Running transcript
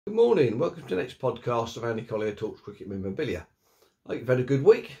Good morning, welcome to the next podcast of Andy Collier-talks cricket memorabilia. I hope you've had a good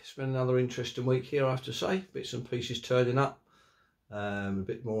week. It's been another interesting week here, I have to say. Bits and pieces turning up. A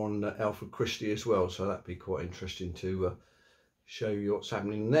bit more on Alfred Christie as well, so that'd be quite interesting to show you what's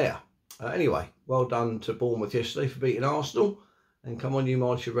happening there. Anyway, well done to Bournemouth yesterday for beating Arsenal, and come on you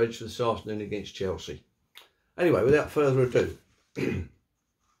mighty Reds this afternoon against Chelsea. Anyway, without further ado,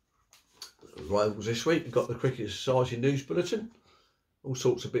 rivals this week, we've got the Cricket Society News Bulletin. All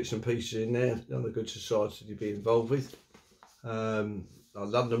sorts of bits and pieces in there, another good society to be involved with. Our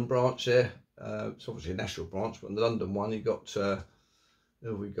London branch there, it's obviously a national branch, but in the London one, you've got,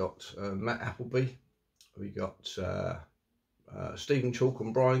 Matt Appleby, we got Stephen Chalk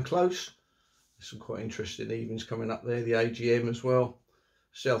and Brian Close. There's some quite interesting evenings coming up there, the AGM as well.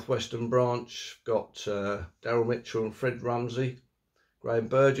 Southwestern branch, got Daryl Mitchell and Fred Rumsey, Graham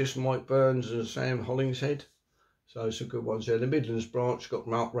Burgess, Mike Burns and Sam Hollingshead. So some good ones there. The Midlands branch got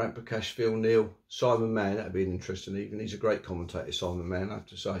Mark Ramprakash, Phil Neal, Simon Mann. That'd be an interesting evening. He's a great commentator, Simon Mann, I have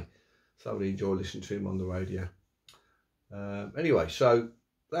to say. Thoroughly enjoy listening to him on the radio. Anyway, so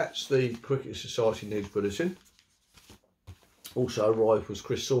that's the Cricket Society News Bulletin. Also arrived was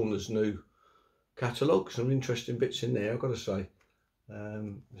Chris Saunders' new catalogue. Some interesting bits in there, I've got to say.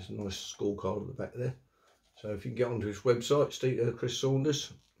 There's a nice scorecard at the back there. So if you can get onto his website, Chris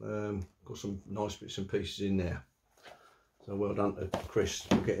Saunders, got some nice bits and pieces in there. So well done to Chris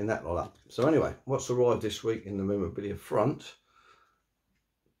for getting that lot up. So anyway, what's arrived this week in the memorabilia front?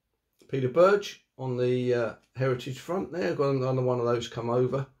 Peter Burge on the heritage front there. Got another one of those come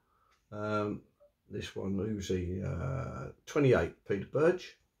over. This one, who's he? 28, Peter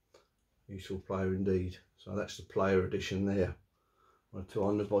Burge. Useful player indeed. So that's the player edition there.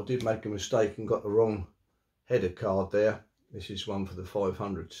 I did make a mistake and got the wrong header card there. This is one for the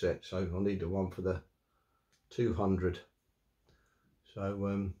 500 set, so I'll need the one for the 200.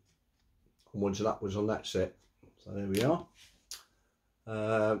 So onwards and upwards on that set. So there we are.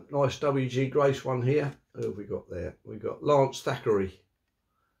 Nice WG Grace one here. Who have we got there? We got Lance Thackeray,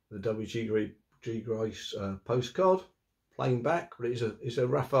 the WG Grace postcard, plain back, but it's a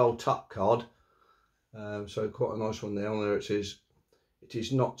Raphael Tuck card. So quite a nice one there. On there it says, "It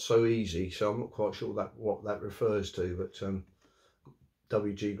is not so easy." So I'm not quite sure what that refers to, but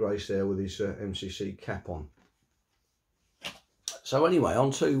WG Grace there with his MCC cap on. So anyway,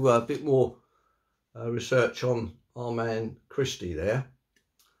 on to a bit more research on our man Christie there.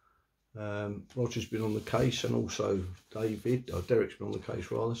 Roger's been on the case, and also Derek's been on the case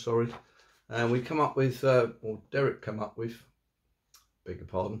rather, sorry. And we come up with, or Derek came up with, beg your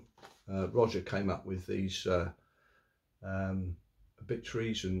pardon, Roger came up with these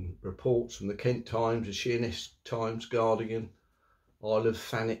obituaries and reports from the Kent Times, the Sheerness Times, Guardian, Isle of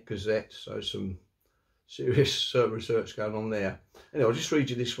Thanet Gazette, so some serious research going on there. Anyway, I'll just read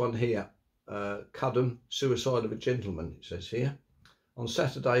you this one here. Cudham, suicide of a gentleman, it says here. On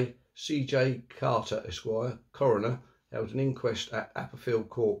Saturday, C.J. Carter, Esquire, coroner, held an inquest at Apperfield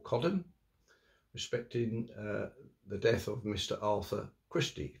Court, Codham, respecting the death of Mr. Arthur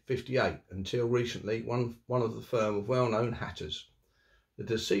Christie, 58, until recently one of the firm of well-known hatters. The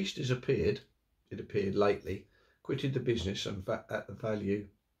deceased it appeared lately, quitted the business and at the value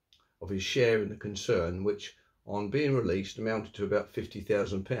of his share in the concern, which on being released amounted to about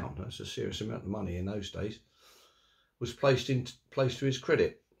 £50,000. That's a serious amount of money in those days. Was placed to his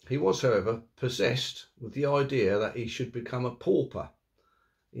credit. He was, however, possessed with the idea that he should become a pauper.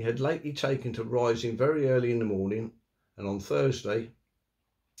 He had lately taken to rising very early in the morning, and on Thursday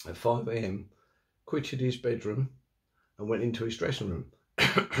at 5 AM quitted his bedroom and went into his dressing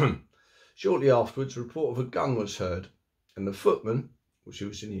room. Shortly afterwards, a report of a gun was heard, and the footman, which he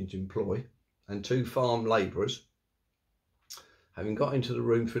was in his employ, and two farm labourers, having got into the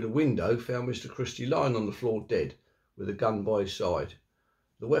room through the window, found Mr. Christie lying on the floor dead, with a gun by his side.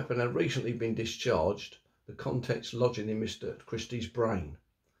 The weapon had recently been discharged, the contents lodging in Mr. Christie's brain.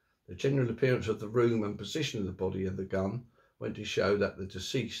 The general appearance of the room and position of the body and the gun went to show that the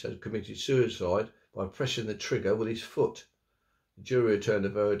deceased had committed suicide by pressing the trigger with his foot. The jury returned a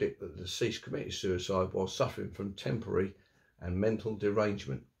verdict that the deceased committed suicide while suffering from temporary and mental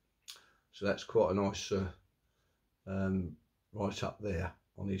derangement. So that's quite a nice write up there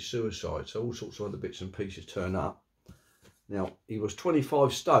on his suicide. So all sorts of other bits and pieces turn up. Now, he was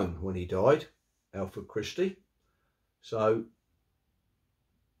 25 stone when he died, Alfred Christie. So,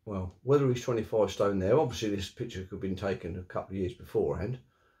 well, whether he's 25 stone there, obviously this picture could have been taken a couple of years beforehand,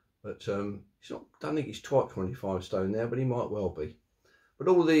 but don't think he's quite 25 stone there, but he might well be. But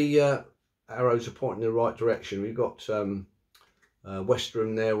all the arrows are pointing in the right direction. We've got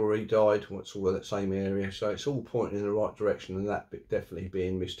Westerham there where he died. It's all in that same area, so it's all pointing in the right direction, and that bit definitely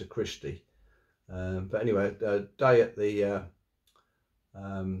being Mr. Christie. But anyway, day at the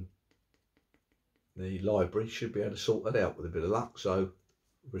library should be able to sort that out with a bit of luck. So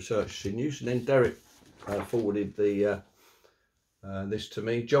research continues, and then Derek forwarded the this to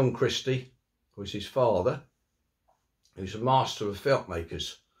me. John Christie was his father. He was a master of felt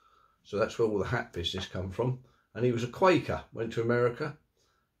makers, so that's where all the hat business come from. And he was a Quaker, went to America,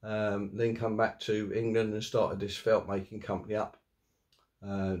 then come back to England and started this felt making company up.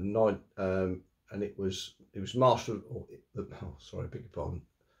 And it was master of, sorry, I beg your pardon.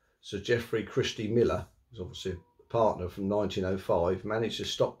 Sir Geoffrey Christie Miller was obviously a partner from 1905, managed the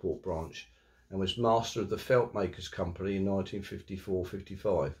Stockport branch, and was master of the Felt Makers Company in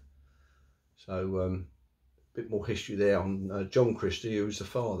 1954-55. So a bit more history there on John Christie, who was the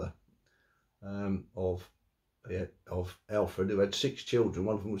father of Alfred, who had 6 children.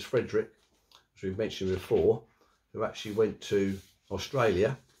 One of them was Frederick, as we've mentioned before, who actually went to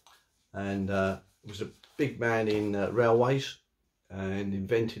Australia and was a big man in railways, and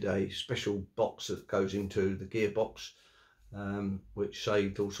invented a special box that goes into the gearbox, which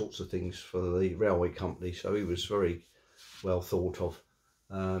saved all sorts of things for the railway company. So he was very well thought of.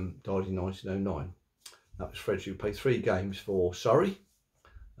 Died in 1909. That was Frederick, who played 3 games for Surrey.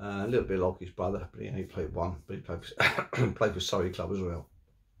 A little bit like his brother, but he only played 1, but he played for Surrey Club as well.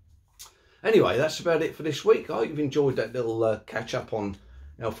 Anyway, that's about it for this week. I hope you've enjoyed that little catch up on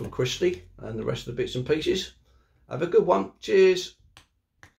Alfred Christie and the rest of the bits and pieces. Have a good one. Cheers.